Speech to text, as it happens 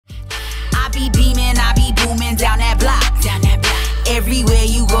be beaming, I be booming down that block. Everywhere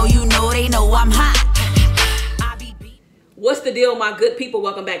you go, you know they know I'm hot. What's the deal, my good people?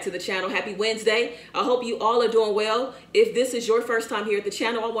 Welcome back to the channel. Happy Wednesday. I hope you all are doing well. If this is your first time here at the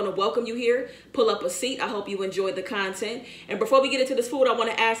channel, I want to welcome you here. Pull up a seat. I hope you enjoyed the content. And before we get into this food, I want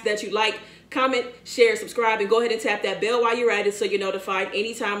to ask that you like, comment, share, subscribe, and go ahead and tap that bell while you're at it so you're notified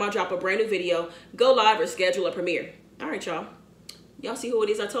anytime I drop a brand new video, go live, or schedule a premiere. All right, y'all. Y'all see who it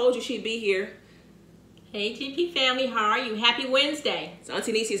is. I told you she'd be here. Hey GP family, how are you? Happy Wednesday. So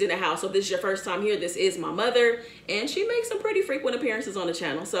Auntie NeeCee's in the house. So if this is your first time here, this is my mother, and she makes some pretty frequent appearances on the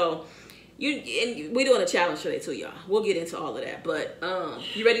channel. So we doing a challenge today too, y'all. We'll get into all of that. But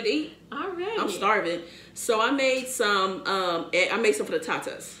you ready to eat? Alright. I'm starving. So I made some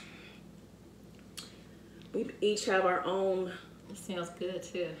frittatas. We each have our own. It sounds good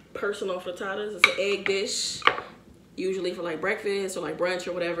too. Personal frittatas. It's an egg dish, usually for like breakfast or like brunch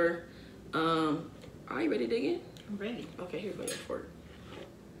or whatever. Are you ready to dig in? I'm ready. Okay, here goes your fork.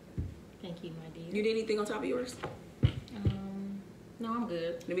 Thank you, my dear. You need anything on top of yours? No, I'm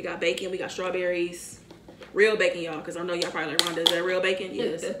good. Then we got bacon, we got strawberries. Real bacon, y'all, because I know y'all probably like, Rhonda, is that real bacon?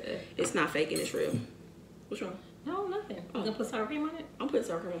 Yes. It's not faking, it's real. What's wrong? No, nothing. You gonna put sour cream on it? I'm putting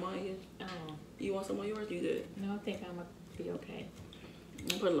sour cream on mine, yeah. Oh. You want some on yours? You good? No, I think I'm gonna be okay. I'm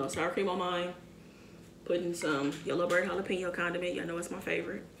putting a little sour cream on mine. Putting some yellow bird jalapeno condiment. Y'all know it's my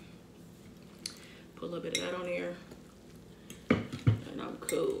favorite. Put a little bit of that on there. And I'm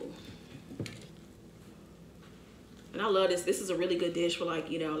cool. And I love this. This is a really good dish for, like,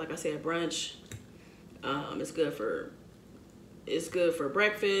 you know, like I said, brunch. It's good for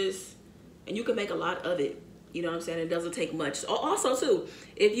breakfast. And you can make a lot of it. You know what I'm saying? It doesn't take much. Also, too,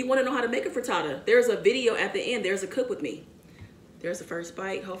 if you want to know how to make a frittata, there's a video at the end. There's a cook with me. There's the first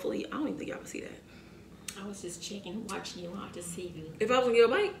bite. Hopefully, I don't even think y'all can see that. I was just checking, watching you out to see you. If I was gonna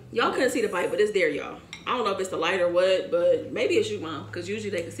give a bite, y'all couldn't see the bite, but it's there, y'all. I don't know if it's the light or what, but maybe it's you, Mom, because usually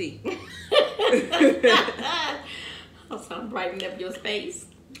they can see. Oh, so I'm brightening up your space.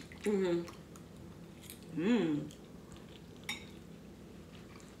 I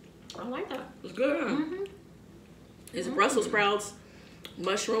like that. It's good, huh? It's Brussels sprouts,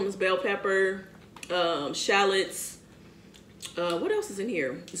 mushrooms, bell pepper, shallots. What else is in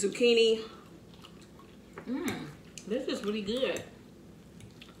here? Zucchini. This is really good.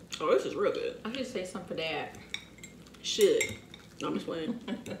 Oh, this is real good. I should say something for Dad. Should. No, I'm just playing.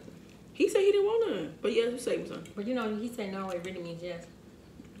 He said he didn't want none. But yeah, you say him something. But you know, he said no, it really means yes.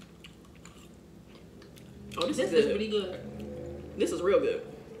 Oh, this is good. Really good. This is real good.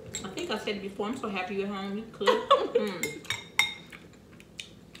 I think I said it before. I'm so happy you're home. You cook.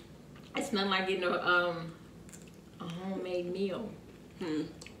 It's nothing like getting a homemade meal.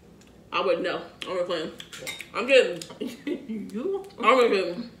 I wouldn't know. I'm just playing. I'm kidding. You? I'm just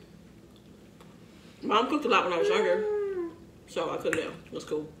kidding. Mom cooked a lot when I was younger, so I cooked it. That's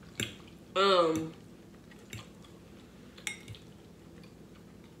cool.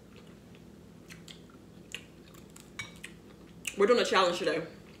 We're doing a challenge today.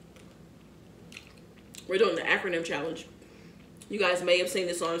 We're doing the acronym challenge. You guys may have seen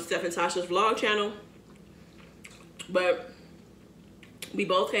this on Steph and Tasha's vlog channel, but we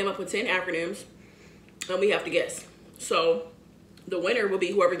both came up with 10 acronyms, and we have to guess. So the winner will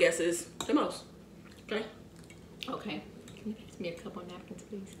be whoever guesses the most. Okay? Okay. Can you pass me a couple of napkins,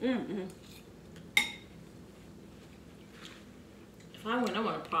 please? If I win, I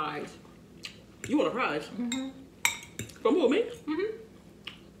want a prize. You want a prize? From who, me?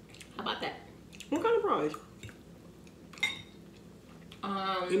 How about that? What kind of prize?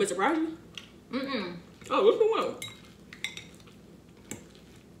 You meant surprise me? Oh, what's the one?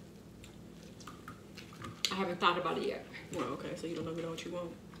 I haven't thought about it yet. Well, okay, so you don't know what you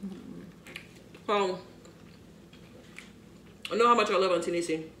want. I know how much I love Auntie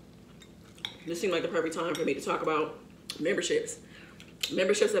NeeCee. This seemed like the perfect time for me to talk about memberships.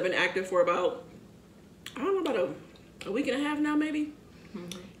 Memberships have been active for about, I don't know, about a week and a half now, maybe.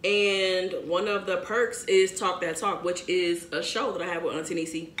 And one of the perks is Talk That Talk, which is a show that I have with Auntie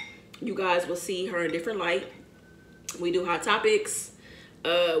NeeCee. You guys will see her in a different light. We do hot topics.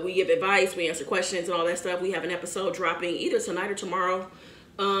 We give advice, we answer questions and all that stuff. We have an episode dropping either tonight or tomorrow.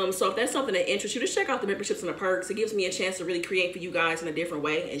 So if that's something that interests you, just check out the memberships and the perks. It gives me a chance to really create for you guys in a different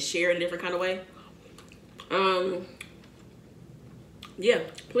way and share in a different kind of way. Yeah,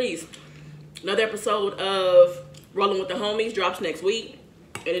 please. Another episode of Rolling with the Homies drops next week,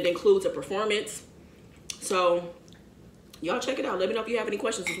 and it includes a performance. So y'all check it out. Let me know if you have any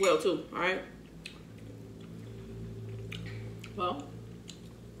questions as well too. All right. Well,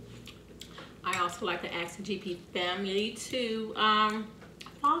 I also like to ask the GP family to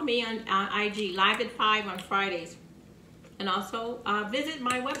Follow me on IG, live at 5 on Fridays. And also visit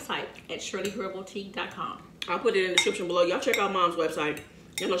my website at shirleyherboutique.com. I'll put it in the description below. Y'all check out Mom's website.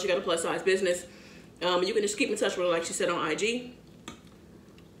 Y'all know she got a plus size business. You can just keep in touch with her like she said on IG.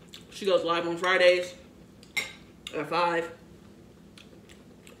 She goes live on Fridays at 5.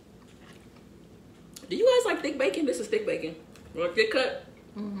 Do you guys like thick bacon? This is thick bacon. You like thick cut?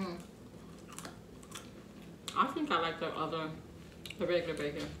 Mm-hmm. I think I like the regular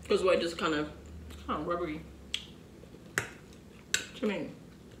bacon. Because what, just kind of Rubbery. To me.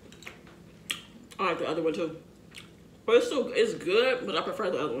 I like the other one too. But it's good, but I prefer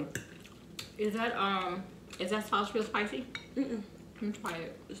the other one. Is that sauce real spicy? Mm-mm. Let me try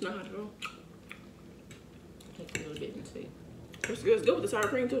it. It's not hot at all. Take a little bit and see. It's good. It's good with the sour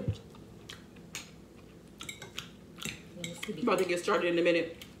cream too. About to get started in a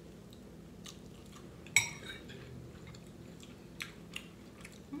minute.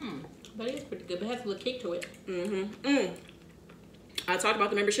 But it's pretty good. But it has a little kick to it. I talked about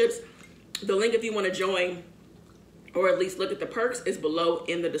the memberships. The link if you want to join or at least look at the perks is below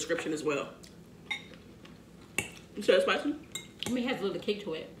in the description as well. You said it's spicy? I mean, it has a little kick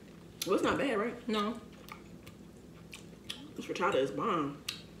to it. Well, it's not bad, right? No. This frittata is bomb.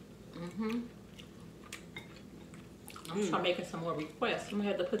 I'm gonna start making some more requests. I'm gonna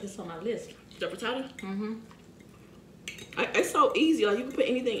have to put this on my list. The frittata? It's so easy. Like, you can put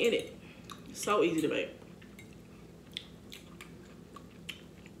anything in it. It's so easy to make.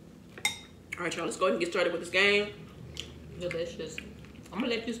 All right, y'all. Let's go ahead and get started with this game. Delicious. I'm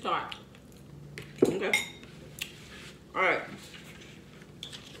gonna let you start. Okay. All right.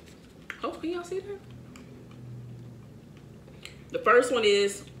 Oh, can y'all see that? The first one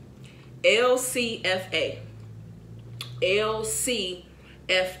is LCFA. LCFA.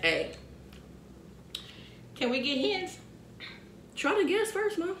 Can we get hints? Try to guess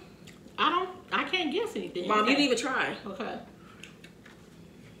first, Mom. I can't guess anything. Mom, okay. you didn't even try. Okay.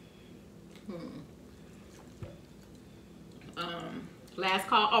 Last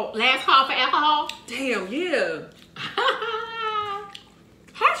call. Oh, last call for alcohol. Damn, yeah.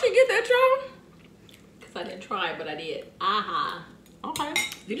 How'd she get that, y'all? Because I didn't try, but I did. Aha. Okay.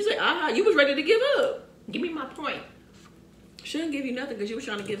 Did you say aha? You was ready to give up. Give me my point. Shouldn't give you nothing because you was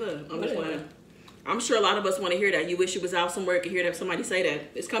trying to give up. I'm just Whatever. playing. I'm sure a lot of us want to hear that. You wish you was out somewhere and could hear that somebody say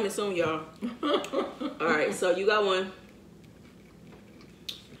that. It's coming soon, y'all. All right, so you got one.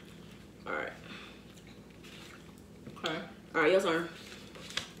 All right. Okay. All right, your turn.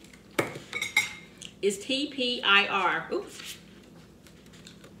 It's TPIR. Oops.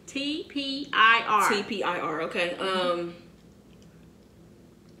 TPIR. TPIR, okay.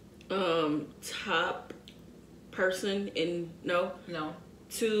 Top person in, no? No.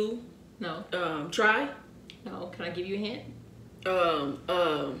 Two, No. try. No. Can I give you a hint?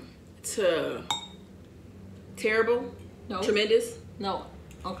 To terrible. No. Tremendous. No.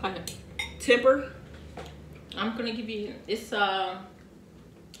 Okay. Temper. I'm gonna give you. It's a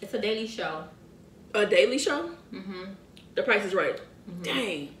daily show. A daily show. Mm-hmm. The Price is Right.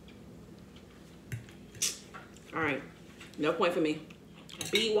 Dang. All right. No point for me.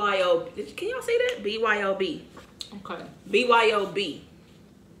 BYO. Can y'all say that? BYOB. Okay. BYOB.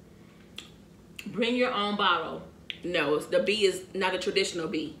 Bring your own bottle. No, the B is not a traditional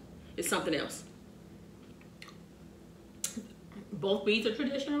B. It's something else. Both B's are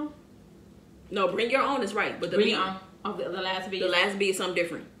traditional. No, bring your own is right, but the Bring B, your own. Oh, the last B. the last B is something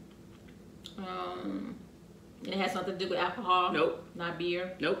different. It has something to do with alcohol. Nope. Not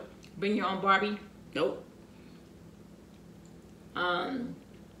beer. Nope. Bring your own Barbie. Nope.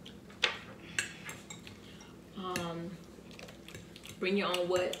 Bring your own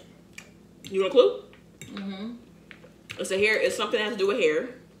what? You want a clue? Mm-hmm. It's a hair. It's something that has to do with hair.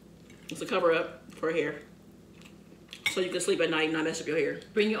 It's a cover up for hair, so you can sleep at night and not mess up your hair.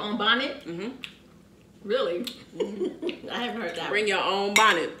 Bring your own bonnet. Mm-hmm. Really? I haven't heard that. Bring your own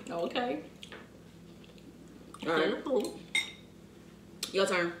bonnet. Okay. All right. Cool. Your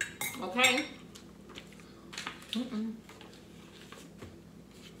turn. Okay.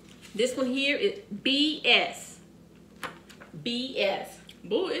 This one here is BS. BS.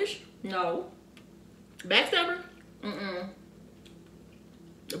 Bullish. No. Backstabber. Mm-mm.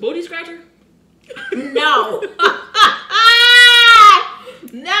 The booty scratcher. No.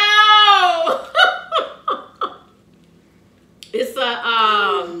 No.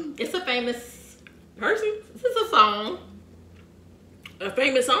 It's a famous Person. This is a song. A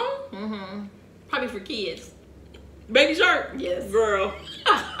famous song. Mm-hmm. Probably for kids. Baby Shark. Yes. Girl.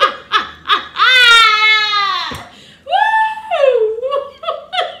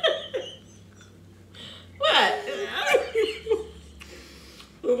 What?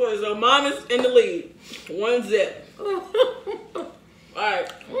 Okay, so mom is in the lead. 1-0.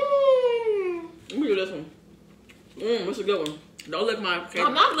 Alright. Let me do this one. This is a good one. Don't look my camera.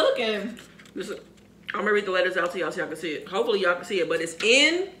 I'm not looking. I'm gonna read the letters out to y'all so y'all can see it. Hopefully y'all can see it, but it's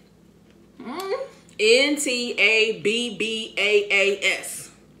N-T-A-B-B-A-A-S.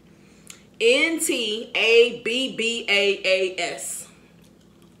 N-T-A-B-B-A-A-S.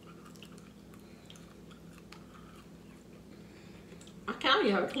 I kind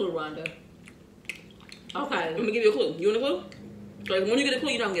of have a clue, Rhonda. Okay. Let me give you a clue. You want a clue? Like when you get a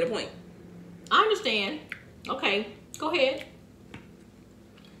clue, you don't get a point. I understand. Okay. Go ahead.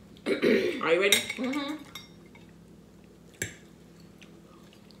 Are you ready?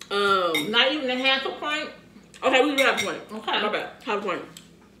 Not even a half a point? Okay, we do half a point. Okay. My bad. Half a point.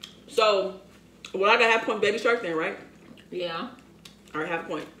 So, well, I got half a point Baby Shark then, right? Yeah. All right, half a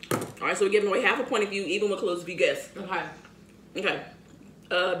point. All right, so we're giving away half a point if you, even with clues, if you guess. Okay. Okay.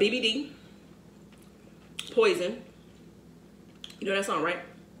 BBD. Poison. You know that song, right?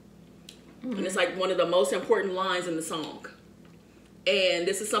 And it's like one of the most important lines in the song. And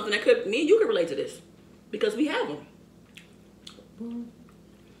this is something that me and you could relate to this. Because we have them.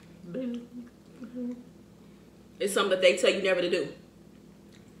 It's something that they tell you never to do.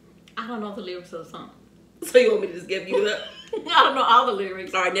 I don't know the lyrics of the song. So you want me to just give you the... I don't know all the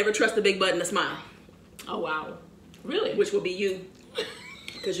lyrics. All right, never trust the big butt and a smile. Oh, wow. Really? Which will be you.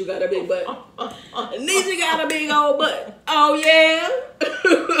 Because you got a big butt. NeeCee got a big old butt. Oh, yeah.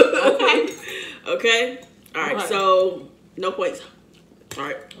 Okay. Okay. All right, Okay. so no points. All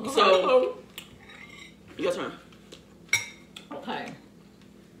right, Okay. so your turn. Okay.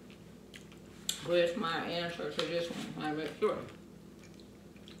 Where's my answer to this one? I'm not sure.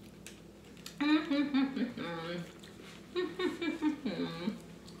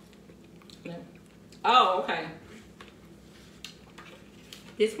 Oh, okay.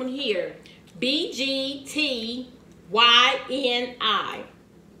 This one here. B-G-T-Y-N-I.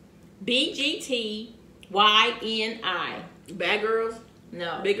 B-G-T-Y-N-I. Bad girls?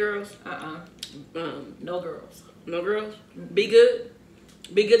 No. Big girls? No girls. No girls? Be good?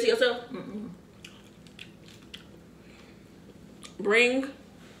 Be good to yourself? Bring?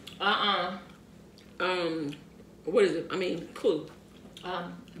 What is it? I mean, clue.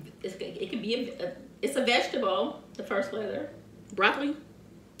 It could be it's a vegetable. The first letter. Broccoli?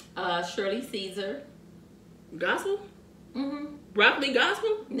 Shirley Caesar. Gospel? Broccoli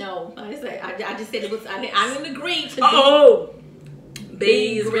gospel? No, I just said it was. I didn't agree to. Oh,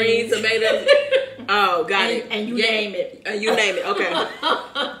 beans, greens, tomatoes. Oh, got it. And you name it. And you name it. Okay.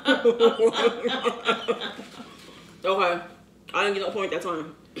 Okay. I didn't get no point that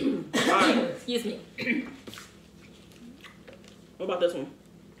time. All right. Excuse me. What about this one?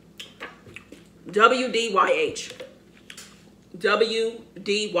 WDYH.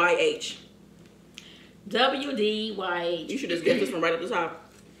 WDYH. WDYH. You should just get this one right at the top.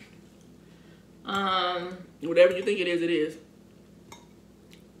 Whatever you think it is, it is.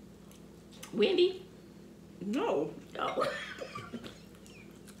 Wendy? No. Oh.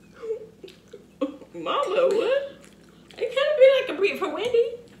 Mama, what? It could have been like a brief for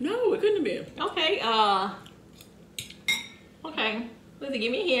Wendy. No, it couldn't have been. Okay, okay. Lizzie,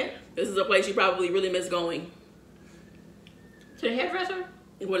 give me a hint. This is a place you probably really miss going. To the hairdresser?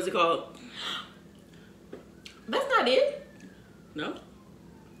 What is it called? That's not it. No?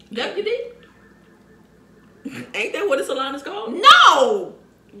 WD? Ain't that what a salon is called? No!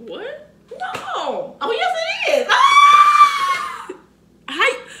 What? No! Oh, yes it is! Ah!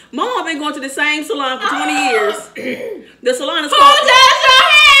 Hi. Mom been going to the same salon for 20 years. The salon is Who called... does your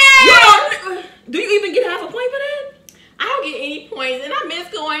hair? Do you even get half a point for that? I don't get any points, and I miss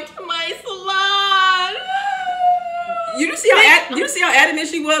going to my salon. You see how adamant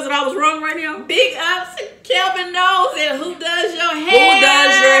she was that I was wrong right now? Big ups to Kelvin Knows and Who Does Your Hair? Who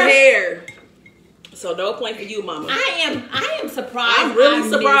does your hair? So no point for you, Mama. I am surprised. I'm really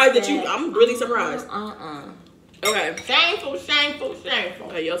surprised that you. I'm really surprised. Okay. Shameful.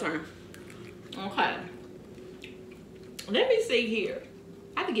 Okay, your turn. Okay. Let me see here.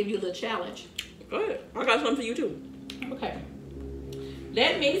 I have to give you a little challenge. Go ahead. I got something for you too. Okay.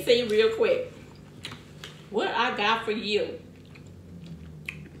 Let me see real quick what I got for you.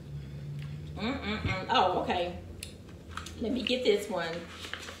 Oh, okay. Let me get this one.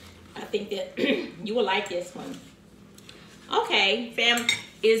 I think that you will like this one. Okay, fam,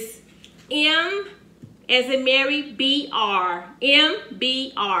 is M as in Mary, B-R.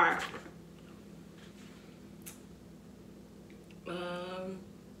 M-B-R.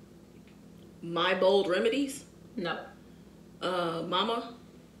 My Bold Remedies? No. Mama?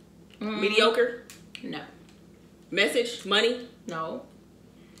 Mediocre? No. Message? Money? No.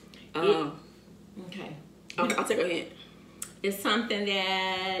 Okay. I'll take a hint. It's something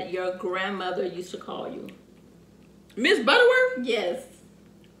that your grandmother used to call you. Miss Butterworth? Yes.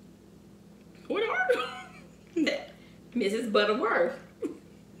 What are you? Mrs. Butterworth.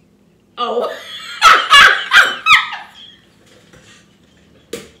 Oh.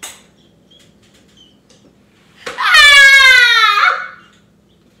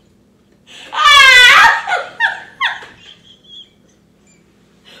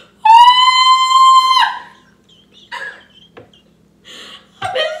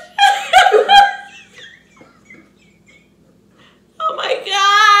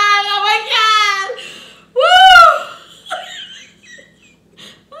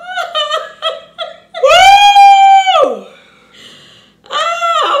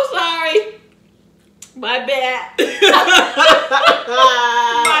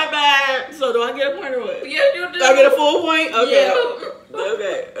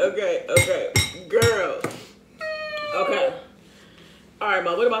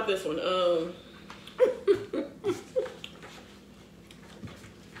 This one.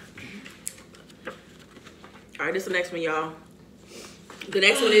 All right, this is the next one, y'all. The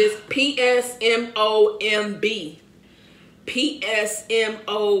next one is PSMOMB.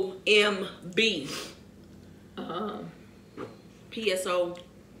 PSMOMB.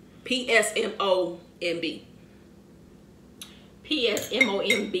 PSMOMB.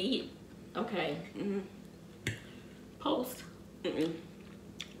 PSMOMB. Okay. Post.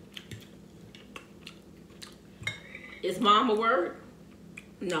 Is mom a word?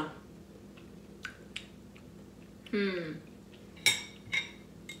 No.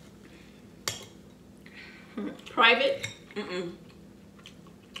 Private?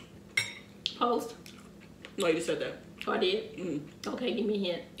 Post? No, you just said that. Oh, I did? Okay, give me a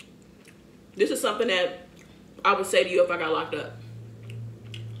hint. This is something that I would say to you if I got locked up.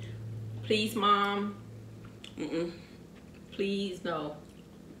 Please, mom. Please, no.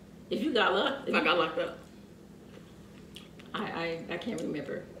 If you got locked, if I got locked up. I can't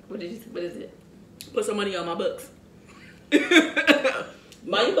remember. What is it? Put some money on my books. Why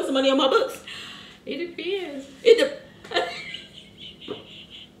you put some money on my books? It depends. It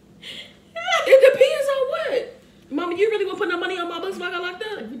depends on what. Mama, you really gonna put no money on my books if I got locked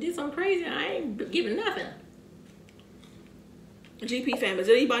up? If you did something crazy, I ain't giving nothing. GP fam, is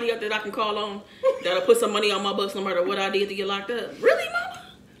there anybody out there that I can call on that'll put some money on my books no matter what I did to get locked up? Really, mama?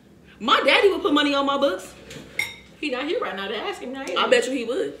 My daddy would put money on my books. He not here right now to ask him now. I bet you he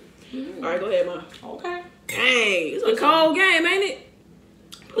would. All right, go ahead, ma. Okay. Dang, it's a cold game, ain't it?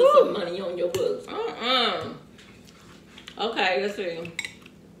 Put some money on your books. Okay, let's see.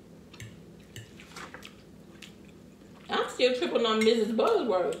 I'm still tripping on Mrs.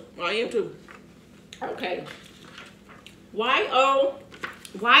 Butterworth. I am too. Okay. Y-O-L-O.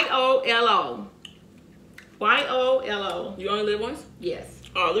 Y-O-L-O. You only live once? Yes.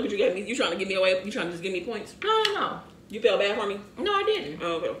 Oh, look what you gave me. You trying to give me away? You trying to just give me points? No. You felt bad for me? No, I didn't.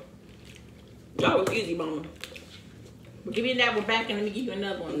 Oh, okay. That was easy, mama. Well, give me that one back and let me give you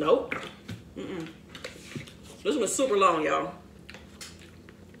another one. Nope. This one's super long, y'all.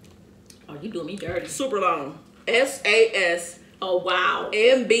 Oh, you doing me dirty. Super long. SAS. Oh, wow.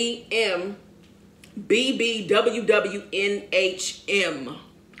 MBM. BBWWNHM.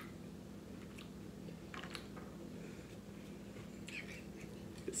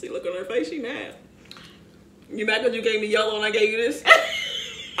 See, look on her face, she mad. You mad because you gave me yellow and I gave you this?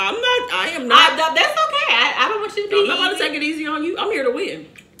 I am not. That's okay. I don't want you to be I'm not going to take it easy on you. I'm here to win.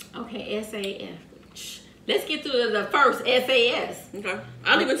 Okay, S-A-F. Let's get to the first S-A-S. Okay.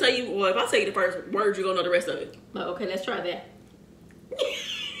 I don't even tell you, well, if I tell you the first word, you're going to know the rest of it. Okay, let's try that.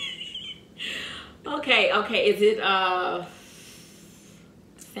 Okay. Is it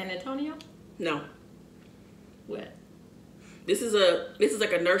San Antonio? No. What? This is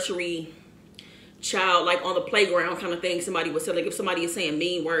like a nursery child, like on the playground kind of thing. Somebody would say, like if somebody is saying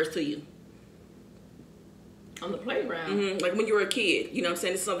mean words to you. On the playground? Like when you were a kid, you know what I'm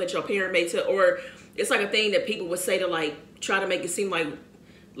saying? It's something that your parent made to, or it's like a thing that people would say to like, try to make it seem like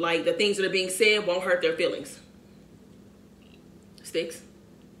the things that are being said won't hurt their feelings. Sticks?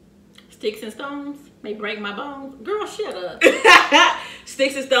 Sticks and stones may break my bones. Girl, shut up.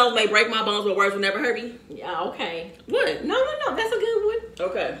 Sticks and stones may break my bones, but words will never hurt me. Yeah, okay. What? No. That's a good one.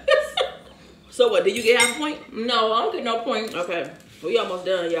 Okay. So what? Did you get half a point? No, I don't get no points. Okay. We almost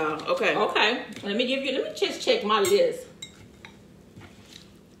done, y'all. Okay. Okay. Let me just check my list.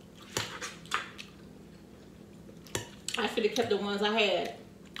 I should have kept the ones I had.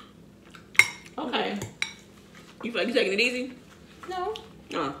 Okay. You feel like you taking it easy? No.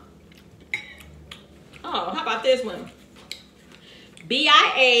 Oh, how about this one?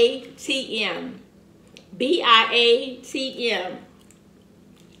 B-I-A-T-M. B-I-A-T-M.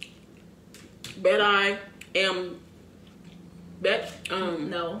 Bet I am. Bet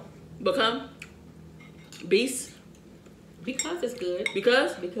No. become beast Because it's good.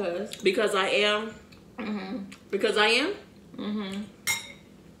 because I am because I am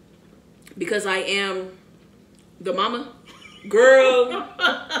because I am the mama girl.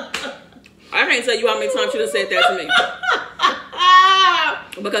 I can't tell you how many times she done said that to me.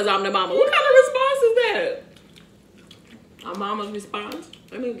 Because I'm the mama. What kind of response is that? Our mama's response.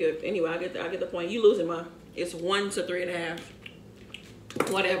 I mean, good. Anyway, I get the point. You losing my. It's 1 to 3.5.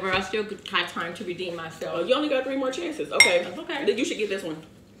 Whatever. I still got time to redeem myself. Oh, you only got 3 more chances. Okay. That's okay. Then you should get this one.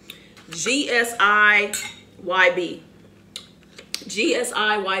 GSIYB.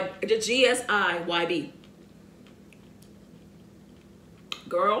 GSIYB.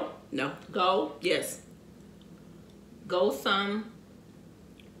 Girl. No. Go. Yes. Go some.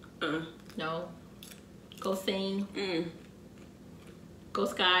 Uh. No. Go sing. Mm. Go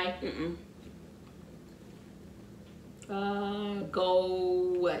sky. Mm.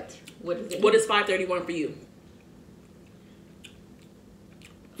 Go what? What is it? What is 531 for you?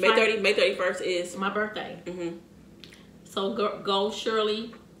 May 31st is my birthday. Mm-hmm. So go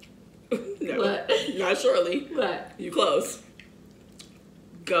Shirley. No, What? not Shirley. What? You close.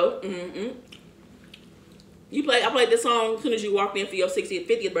 Go. Mm-mm. I played this song as soon as you walked in for your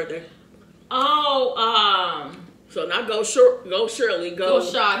 50th birthday. Oh, So not go Shirley. go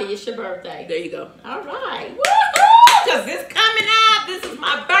Shawty. It's your birthday. There you go. All right. Woohoo! Because it's coming up. This is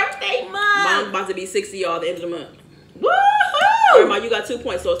my birthday month. Mom's about to be 60 y'all at the end of the month. Woohoo! All right, Mom, you got 2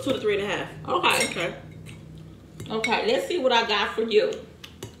 points, so it's 2 to 3.5. Okay. Okay, let's see what I got for you.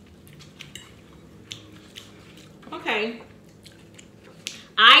 Okay.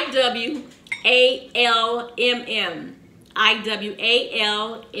 IWALMM.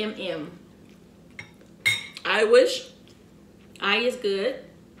 IWALMM. I wish. I is good.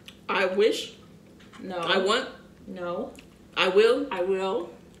 I wish. No. I want. No. I will. I will.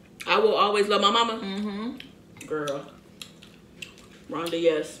 I will always love my mama. Mm-hmm. Girl. Rhonda,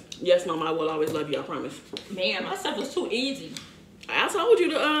 yes. Yes, Mama, I will always love you, I promise. Man, my stuff was too easy. I told you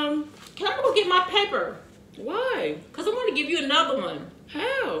to, Can I go get my paper? why? Because I want to give you another one.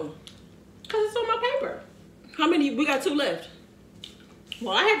 How? Because it's on my paper. How many? We got 2 left.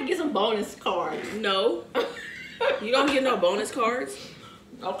 Well, I have to get some bonus cards. No. You don't get no bonus cards.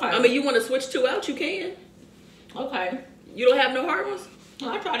 Okay. I mean, you want to switch 2 out, you can. Okay. You don't have no hard ones?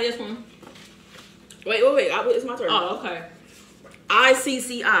 Well, I'll try this one. Wait. It's my turn. Oh, okay.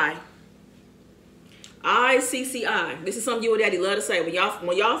 ICCI. ICCI. This is something you and Daddy love to say. When y'all, I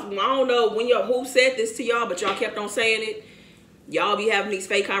don't know who said this to y'all, but y'all kept on saying it. Y'all be having these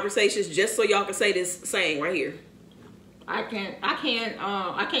fake conversations just so y'all can say this saying right here. I can't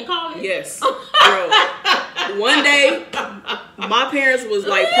call it? Yes. Bro. One day, my parents was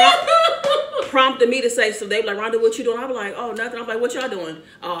like prompting me to say, so they were like, Rhonda, what you doing? I'm like, oh, nothing. I'm like, what y'all doing?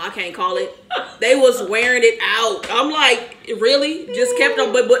 Oh, I can't call it. They was wearing it out. I'm like, really? Just kept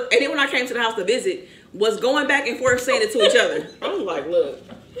on, but and then when I came to the house to visit, was going back and forth saying it to each other. I'm like, look.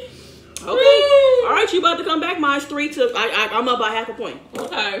 Okay. All right, you about to come back. Mine's 3 to, I'm up by half a point.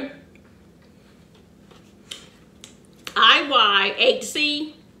 Okay.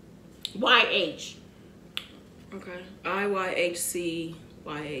 IYHCYH. Okay. IYHCYH.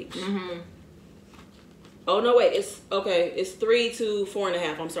 Mm-hmm. Oh, no, wait. It's 3 to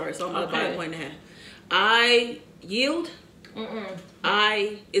 4.5. I'm sorry. So I'm up by 1.5. I yield. Mm-mm.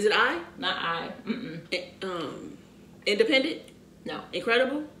 Is it I? Not I. Mm-mm. Independent? No.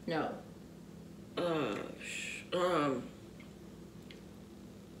 Incredible? No.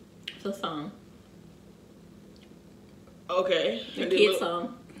 It's a song. Okay. A kid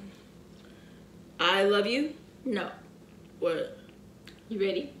song. I love you? No. What? You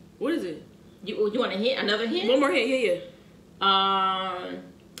ready? What is it? You want a hint? Another hint? One more hint. Yeah.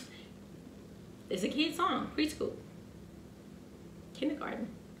 It's a kid song. Preschool. Kindergarten.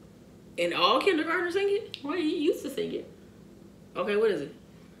 And all kindergartners sing it? Well, you used to sing it. Okay, what is it?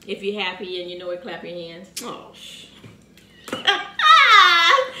 If you're happy and you know it, clap your hands. Oh, Alright.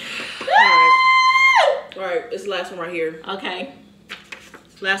 All right, it's the last one right here. Okay.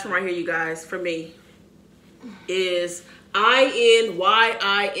 Last one right here, you guys, for me, is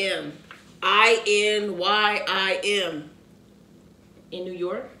INYIM. INYIM. In New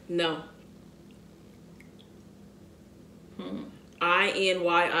York? No.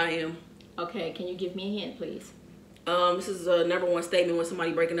 INYIM. Okay, can you give me a hint, please? This is a number 1 statement when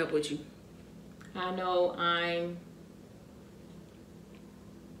somebody breaking up with you. I know I'm...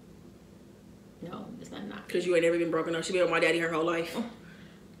 No, it's not knocking. Because you ain't never been broken up. She been with my daddy her whole life.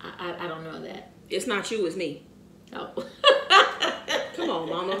 I don't know that. It's not you, it's me. Oh. Come on,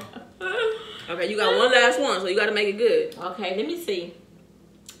 mama. Okay, you got one last one, so you got to make it good. Okay, let me see.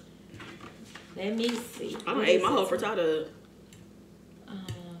 Let me see. I done ate my whole frittata.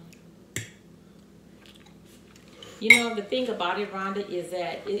 You know, the thing about it, Rhonda, is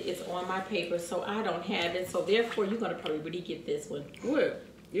that it's on my paper, so I don't have it. So therefore, you're going to probably really get this one. What?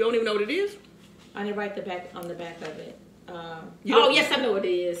 You don't even know what it is? I didn't write on the back of it. Yes, I know what it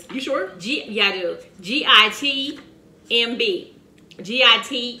is. You sure? Yeah, I do. G-I-T-M-B.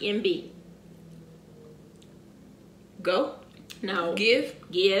 G-I-T-M-B. Go? No. Give?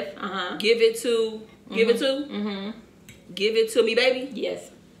 Give. Give it to? Give it to? Give it to me, baby? Yes.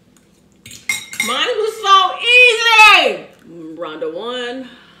 Mine was so easy. Rhonda won.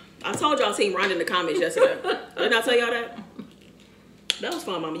 I told y'all Team Rhonda in the comments yesterday. Didn't I tell y'all that? That was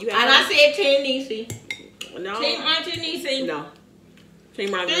fun, Mama. You had and fun? I said Team NeeCee. No. Team Auntie NeeCee. No. Team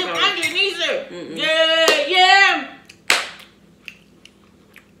Rhonda. Team Auntie NeeCee. Yeah.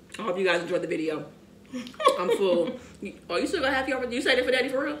 I hope you guys enjoyed the video. I'm full. Oh, you still got half your? You saved it for Daddy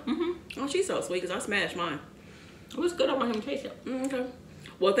for real? Oh, she's so sweet because I smashed mine. It was good. I want him to taste it. Okay.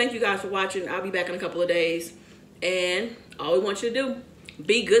 Well, thank you guys for watching. I'll be back in a couple of days. And all we want you to do,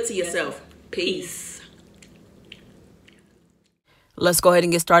 be good to yourself. Peace. Let's go ahead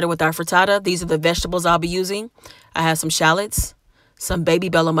and get started with our frittata. These are the vegetables I'll be using. I have some shallots, some baby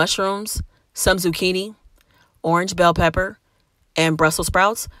bella mushrooms, some zucchini, orange bell pepper, and Brussels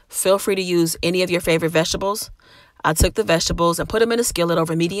sprouts. Feel free to use any of your favorite vegetables. I took the vegetables and put them in a skillet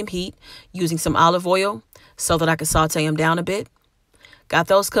over medium heat using some olive oil so that I could saute them down a bit. Got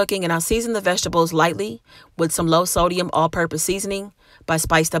those cooking, and I seasoned the vegetables lightly with some low-sodium all-purpose seasoning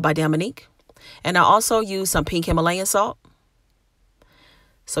Spiced Up by Dominique. And I also used some pink Himalayan salt.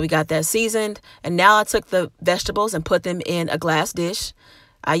 So we got that seasoned. And now I took the vegetables and put them in a glass dish.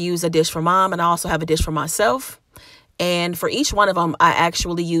 I used a dish for Mom, and I also have a dish for myself. And for each one of them, I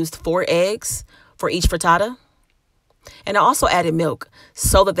actually used 4 eggs for each frittata. And I also added milk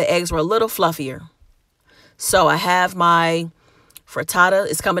so that the eggs were a little fluffier. So I have my frittata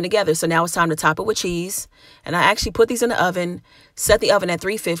is coming together. So now it's time to top it with cheese. And I actually put these in the oven, set the oven at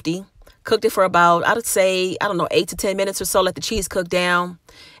 350, cooked it for about, I would say, 8 to 10 minutes or so, let the cheese cook down.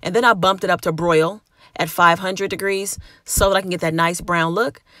 And then I bumped it up to broil at 500 degrees so that I can get that nice brown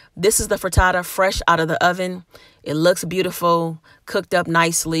look. This is the frittata fresh out of the oven. It looks beautiful, cooked up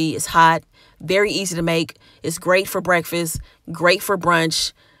nicely. It's hot, very easy to make. It's great for breakfast, great for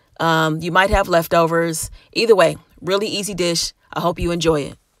brunch. You might have leftovers. Either way, really easy dish. I hope you enjoy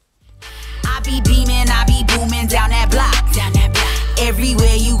it. I be beaming, I be booming down that block.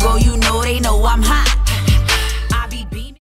 Everywhere you go, you know they know I'm hot.